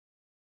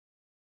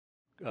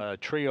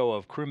trio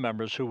of crew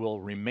members who will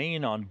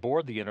remain on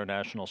board the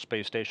International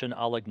Space Station.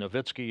 Oleg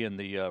Novitskiy in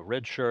the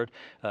red shirt,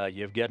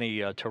 Yevgeny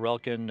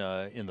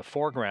Tarelkin in the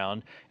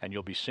foreground, and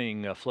you'll be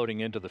seeing floating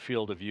into the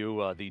field of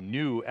view the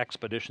new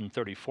Expedition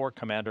 34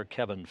 commander,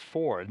 Kevin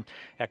Ford.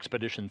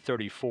 Expedition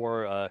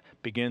 34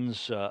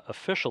 begins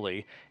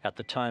officially at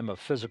the time of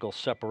physical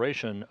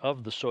separation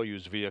of the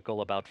Soyuz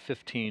vehicle about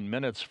 15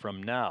 minutes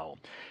from now.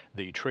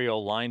 The trio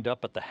lined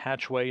up at the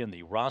hatchway in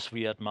the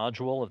Rosviet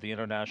module of the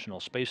International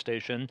Space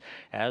Station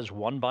as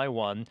one by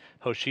one,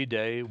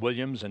 Hoshide,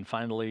 Williams, and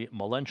finally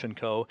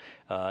Malenchenko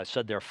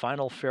said their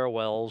final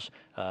farewells,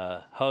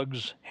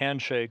 hugs,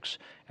 handshakes,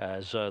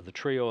 as the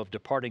trio of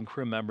departing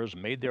crew members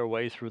made their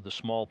way through the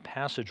small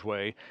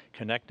passageway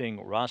connecting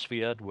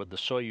Rosviet with the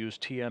Soyuz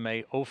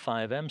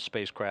TMA-05M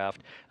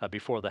spacecraft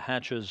before the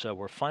hatches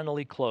were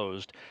finally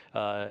closed,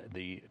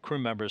 the crew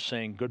members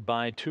saying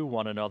goodbye to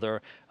one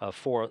another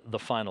for the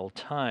final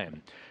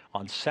time.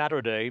 On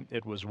Saturday,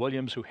 it was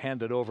Williams who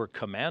handed over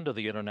command of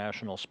the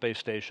International Space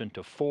Station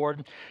to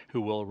Ford,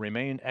 who will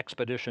remain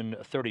Expedition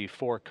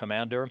 34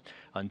 commander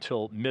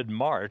until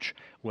mid-March,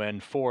 when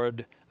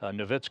Ford,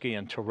 Novitskiy,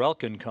 and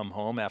Tarelkin come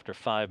home after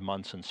 5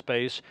 months in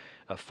space.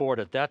 Ford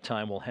at that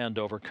time will hand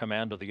over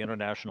command of the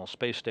International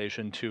Space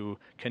Station to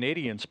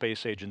Canadian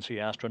Space Agency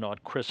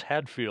astronaut Chris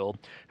Hadfield,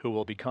 who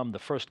will become the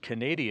first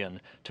Canadian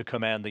to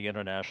command the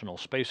International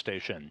Space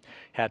Station.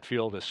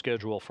 Hadfield is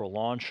scheduled for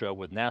launch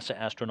with NASA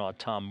astronaut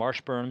Tom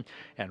Marshburn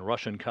and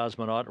Russian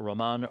cosmonaut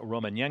Roman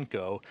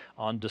Romanenko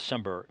on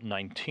December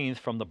 19th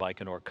from the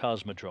Baikonur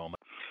Cosmodrome.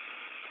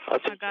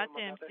 Agate,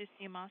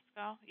 MCC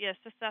Moscow. Yes,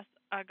 this is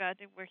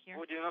Agate, we're here.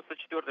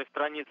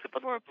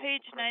 For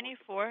page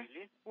 94,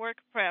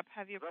 work prep,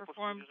 have you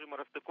performed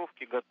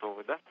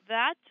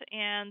that?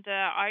 And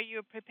are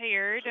you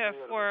prepared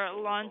for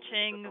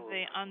launching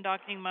the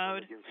undocking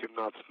mode?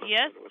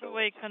 Yes,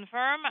 we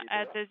confirm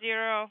at the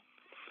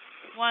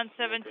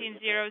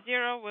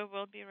 011700, we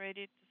will be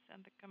ready to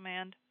send the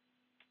command.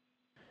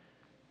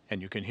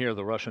 And you can hear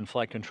the Russian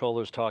flight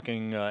controllers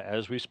talking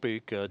as we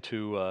speak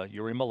to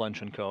Yuri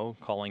Malenchenko,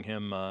 calling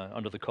him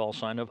under the call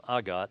sign of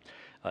Agat,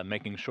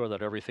 making sure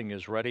that everything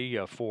is ready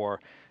for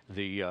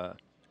the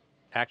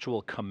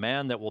actual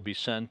command that will be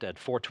sent at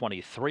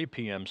 4:23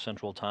 p.m.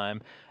 Central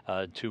Time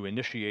to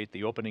initiate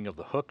the opening of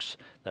the hooks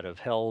that have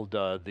held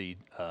the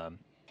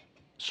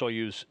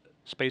Soyuz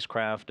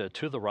spacecraft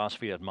to the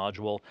Rosviet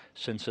module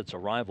since its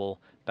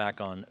arrival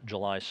back on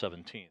July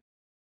 17th.